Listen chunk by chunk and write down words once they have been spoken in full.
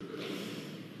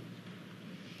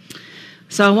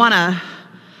So I want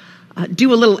to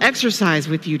do a little exercise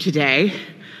with you today.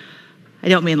 I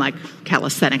don't mean like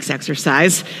calisthenics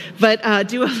exercise, but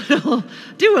do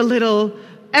a little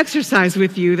exercise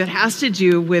with you that has to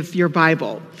do with your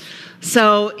Bible.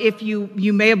 So if you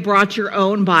may have brought your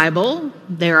own Bible,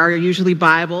 there are usually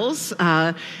Bibles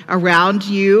around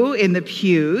you in the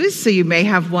pews, so you may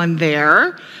have one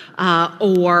there.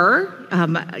 Or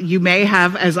you may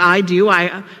have, as I do,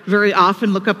 I very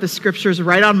often look up the scriptures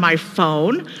right on my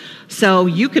phone. So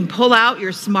you can pull out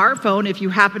your smartphone if you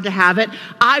happen to have it.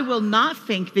 I will not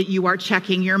think that you are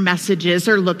checking your messages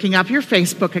or looking up your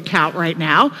Facebook account right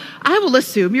now. I will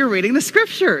assume you're reading the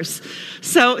scriptures.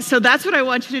 So that's what I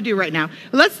want you to do right now.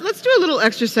 Let's do a little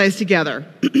exercise together.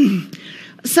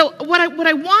 So what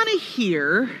I want to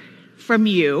hear from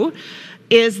you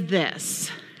is this.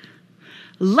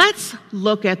 Let's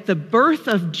look at the birth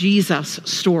of Jesus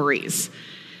stories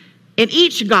in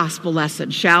each gospel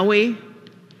lesson, shall we? I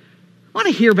want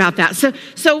to hear about that.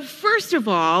 So first of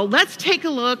all, let's take a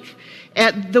look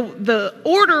at the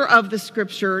order of the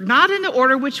scripture, not in the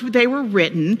order which they were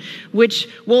written, which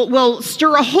will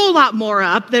stir a whole lot more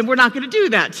up. Then we're not going to do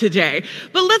that today.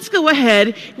 But let's go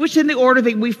ahead, which in the order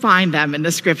that we find them in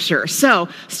the scripture. So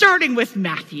starting with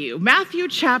Matthew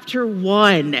chapter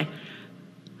 1.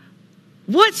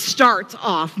 What starts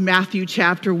off Matthew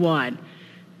chapter 1?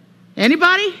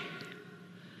 Anybody?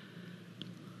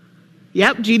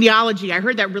 Yep, genealogy. I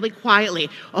heard that really quietly.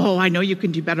 Oh, I know you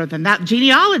can do better than that.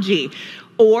 Genealogy,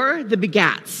 or the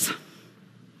begats,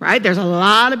 right? There's a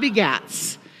lot of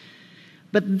begats.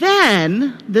 But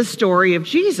then the story of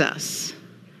Jesus.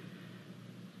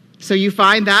 So you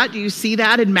find that, do you see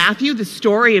that in Matthew, the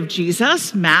story of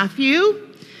Jesus, Matthew?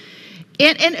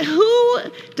 And who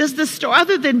does the story,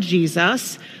 other than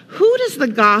Jesus, who does the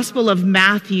Gospel of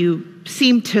Matthew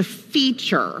seem to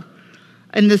feature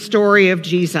in the story of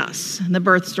Jesus, in the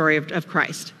birth story of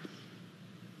Christ?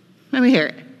 Let me hear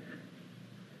it.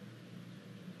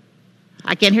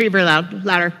 I can't hear you very loud.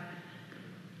 Louder.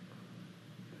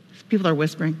 People are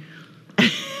whispering.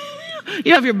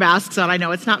 You have your masks on. I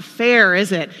know it's not fair,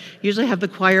 is it? Usually have the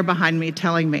choir behind me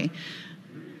telling me.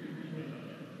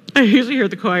 I usually hear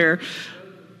the choir.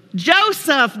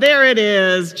 Joseph, there it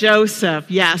is. Joseph,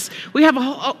 yes. We have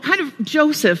a kind of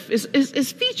Joseph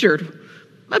is featured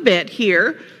a bit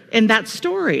here in that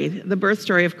story, the birth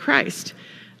story of Christ.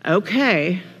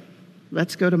 Okay,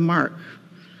 let's go to Mark.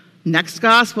 Next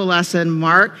gospel lesson,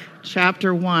 Mark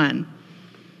chapter 1.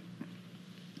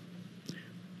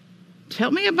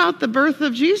 Tell me about the birth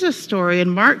of Jesus story in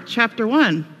Mark chapter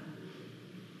 1.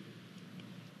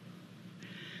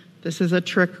 This is a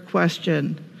trick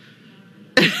question.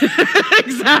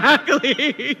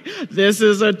 Exactly. This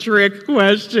is a trick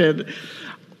question.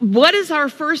 What is our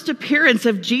first appearance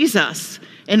of Jesus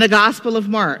in the Gospel of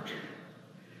Mark?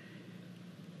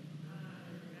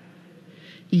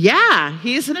 Yeah,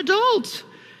 he's an adult.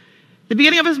 The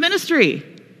beginning of his ministry.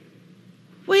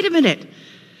 Wait a minute.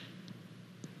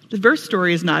 The birth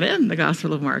story is not in the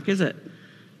Gospel of Mark, is it?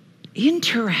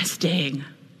 Interesting.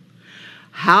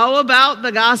 How about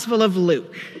the Gospel of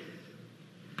Luke?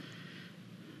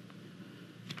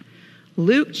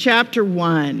 Luke chapter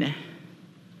 1.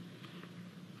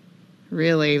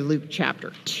 Really, Luke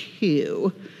chapter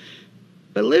 2.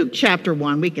 But Luke chapter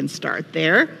 1, we can start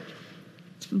there.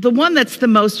 The one that's the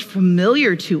most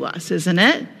familiar to us, isn't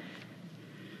it?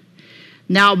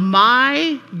 Now,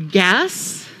 my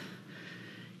guess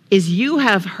is you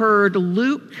have heard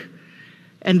Luke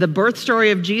and the birth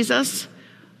story of Jesus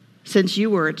since you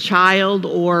were a child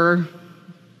or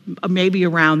maybe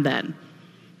around then.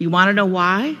 You want to know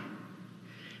why?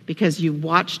 Because you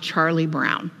watched Charlie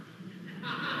Brown.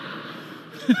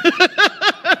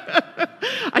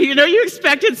 You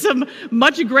expected some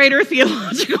much greater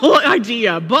theological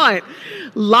idea, but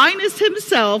Linus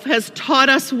himself has taught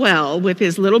us well with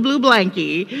his little blue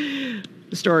blankie,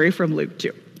 the story from Luke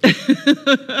 2.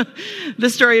 The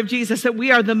story of Jesus that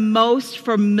we are the most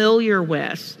familiar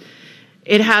with.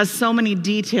 It has so many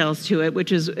details to it,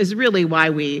 which is really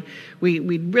why we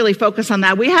really focus on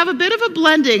that. We have a bit of a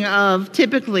blending of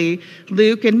typically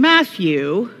Luke and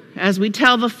Matthew as we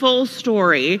tell the full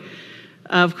story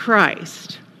of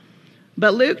Christ.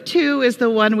 But Luke 2 is the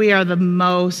one we are the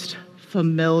most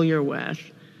familiar with.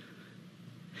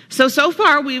 So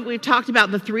far we've talked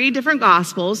about the three different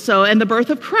Gospels, and the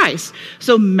birth of Christ.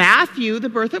 So Matthew, the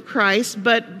birth of Christ,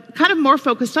 but kind of more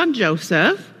focused on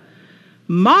Joseph.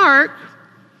 Mark,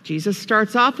 Jesus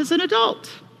starts off as an adult,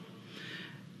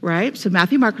 right? So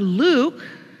Matthew, Mark, Luke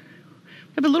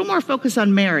have a little more focus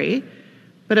on Mary,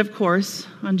 but of course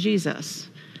on Jesus.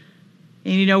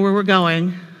 And you know where we're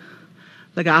going,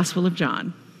 the Gospel of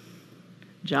John.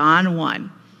 John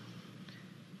 1.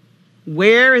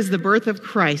 Where is the birth of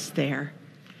Christ there?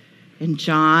 In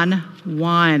John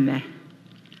 1.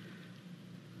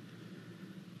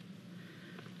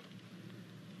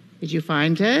 Did you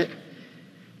find it?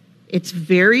 It's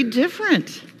very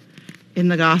different in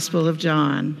the Gospel of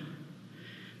John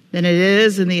than it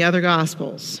is in the other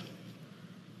Gospels.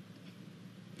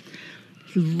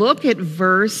 Look at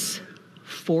verse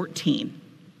 14.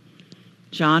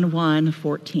 John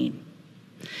 1:14.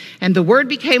 And the Word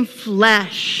became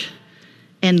flesh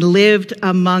and lived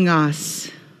among us,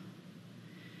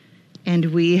 and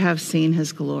we have seen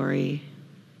his glory,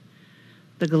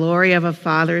 the glory of a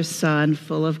Father's Son,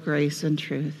 full of grace and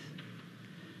truth.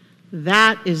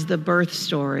 That is the birth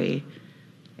story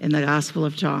in the Gospel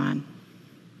of John.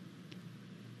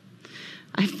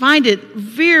 I find it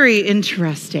very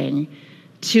interesting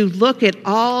to look at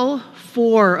all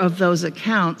four of those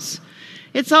accounts.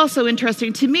 It's also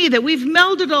interesting to me that we've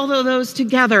melded all of those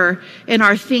together in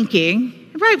our thinking,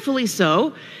 rightfully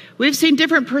so. We've seen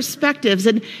different perspectives,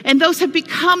 and those have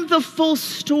become the full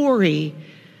story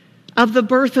of the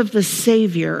birth of the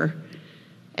Savior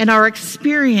and our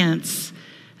experience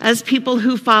as people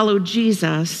who follow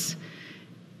Jesus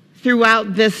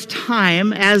throughout this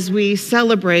time as we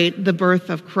celebrate the birth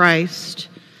of Christ.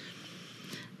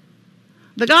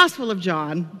 The Gospel of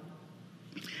John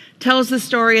tells the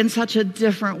story in such a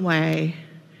different way.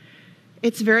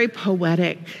 It's very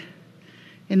poetic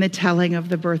in the telling of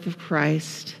the birth of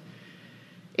Christ.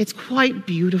 It's quite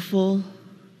beautiful.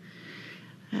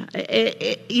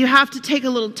 You have to take a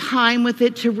little time with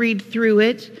it to read through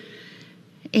it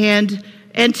and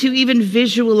to even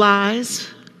visualize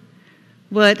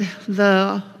what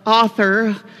the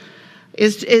author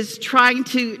is trying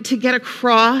to get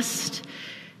across.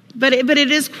 But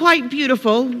it is quite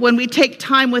beautiful when we take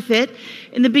time with it.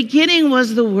 In the beginning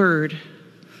was the Word.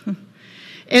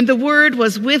 And the Word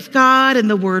was with God, and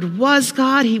the Word was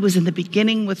God. He was in the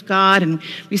beginning with God. And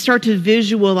we start to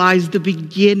visualize the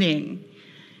beginning,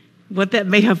 what that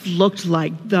may have looked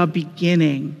like, the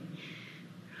beginning.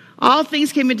 All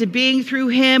things came into being through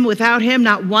him. Without him,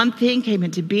 not one thing came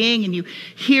into being. And you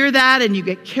hear that, and you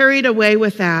get carried away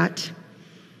with that.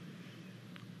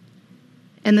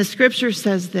 And the scripture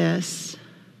says this: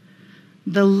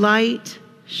 the light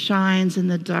shines in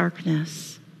the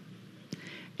darkness,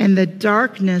 and the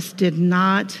darkness did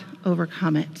not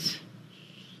overcome it.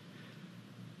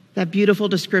 That beautiful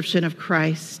description of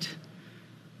Christ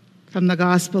from the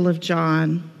Gospel of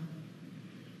John.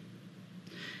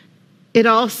 It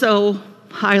also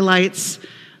highlights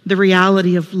the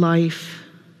reality of life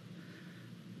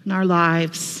in our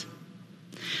lives.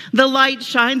 The light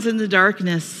shines in the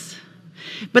darkness,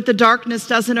 but the darkness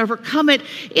doesn't overcome it.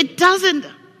 It doesn't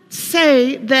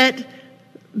say that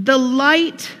the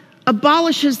light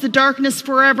abolishes the darkness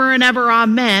forever and ever,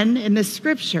 amen, in this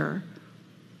scripture.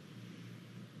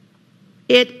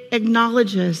 It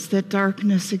acknowledges that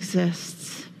darkness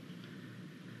exists.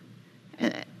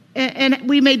 And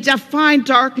we may define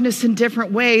darkness in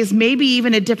different ways, maybe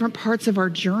even at different parts of our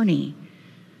journey.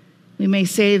 We may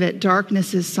say that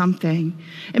darkness is something.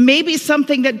 And maybe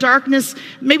darkness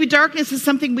is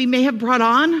something we may have brought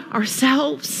on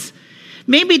ourselves.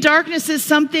 Maybe darkness is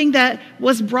something that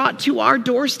was brought to our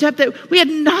doorstep that we had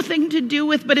nothing to do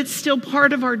with, but it's still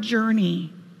part of our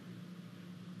journey.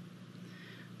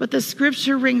 But the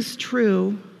scripture rings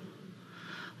true.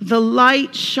 The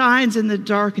light shines in the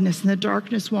darkness, and the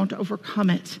darkness won't overcome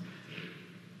it.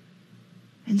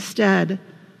 Instead,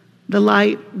 the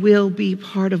light will be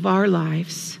part of our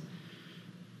lives.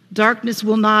 Darkness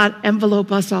will not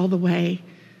envelope us all the way,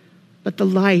 but the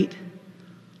light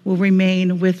will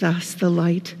remain with us, the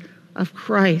light of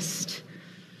Christ.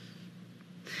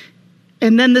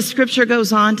 And then the scripture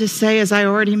goes on to say, as I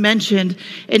already mentioned,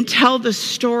 and tell the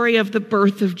story of the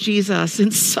birth of Jesus in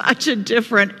such a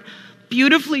different,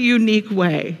 beautifully unique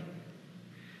way.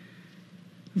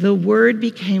 The Word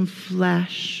became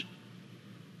flesh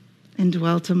and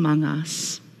dwelt among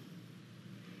us,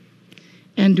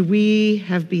 and we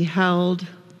have beheld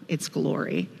its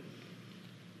glory.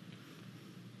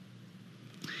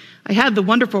 I had the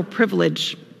wonderful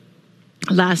privilege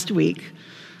last week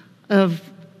of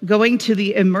going to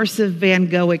the immersive Van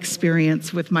Gogh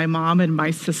experience with my mom and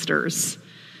my sisters.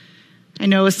 I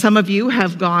know some of you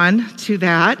have gone to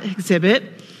that exhibit.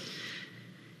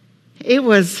 It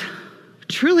was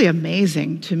truly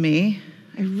amazing to me.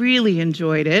 I really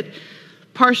enjoyed it,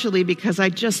 partially because I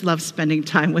just love spending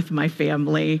time with my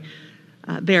family.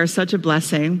 They are such a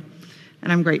blessing,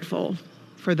 and I'm grateful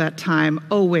for that time,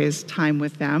 always time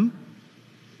with them.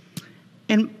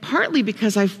 And partly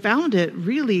because I found it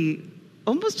really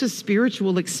almost a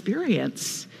spiritual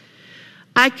experience.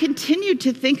 I continued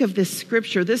to think of this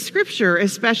scripture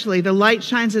especially, the light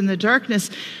shines in the darkness,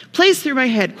 plays through my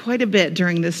head quite a bit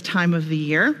during this time of the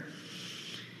year.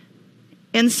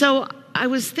 And so I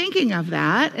was thinking of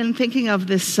that and thinking of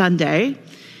this Sunday,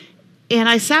 and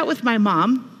I sat with my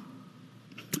mom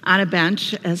on a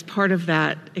bench as part of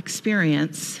that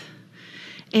experience,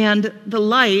 and the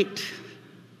light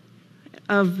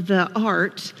of the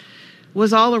art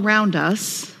was all around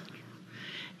us,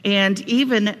 and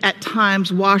even at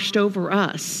times washed over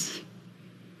us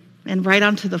and right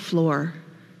onto the floor.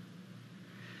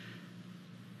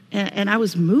 And I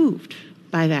was moved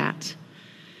by that.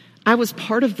 I was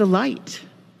part of the light.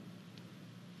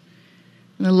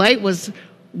 And the light was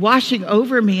washing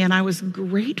over me, and I was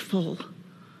grateful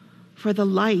for the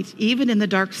light, even in the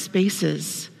dark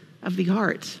spaces of the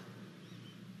art.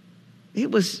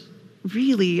 It was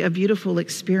really a beautiful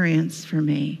experience for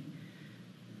me.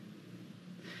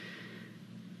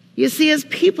 You see, as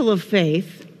people of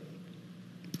faith,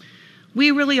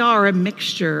 we really are a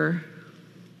mixture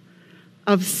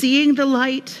of seeing the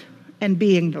light and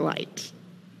being the light.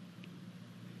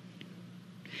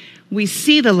 We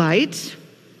see the light,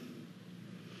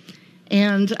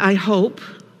 and I hope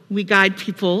we guide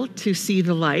people to see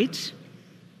the light,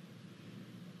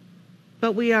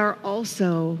 but we are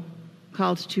also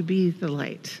called to be the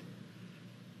light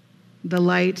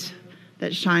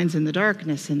that shines in the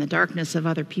darkness of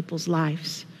other people's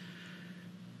lives,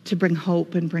 to bring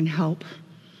hope and bring help,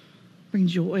 bring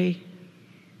joy.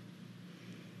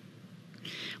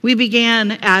 We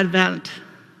began Advent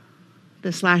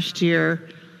this last year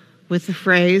with the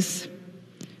phrase,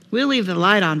 "We'll leave the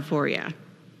light on for you."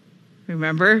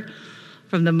 Remember?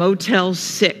 From the Motel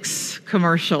 6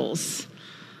 commercials.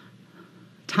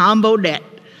 Tom Bodett,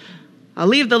 "I'll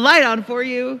leave the light on for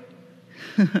you."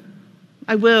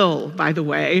 I will, by the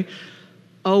way,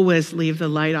 always leave the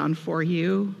light on for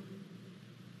you.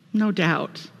 No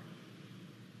doubt.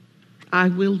 I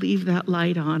will leave that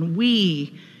light on.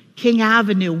 We, King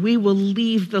Avenue, we will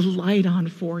leave the light on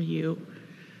for you.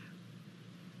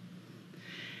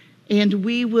 And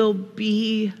we will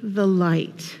be the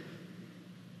light.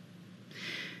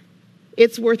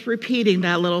 It's worth repeating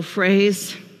that little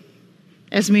phrase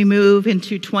as we move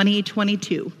into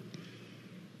 2022.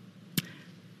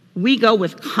 We go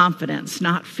with confidence,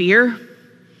 not fear,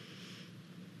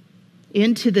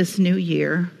 into this new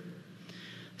year,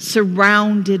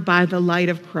 surrounded by the light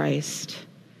of Christ,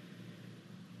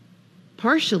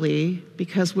 partially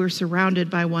because we're surrounded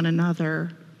by one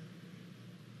another,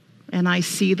 and I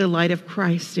see the light of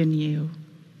Christ in you.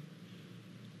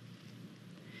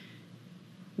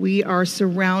 We are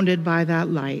surrounded by that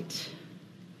light.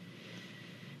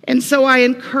 And so I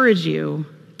encourage you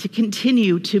to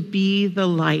continue to be the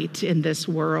light in this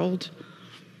world.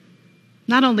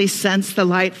 Not only sense the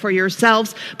light for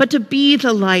yourselves, but to be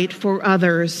the light for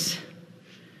others.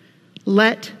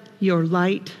 Let your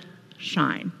light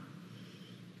shine.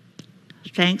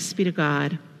 Thanks be to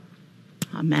God.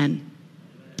 Amen.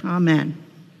 Amen.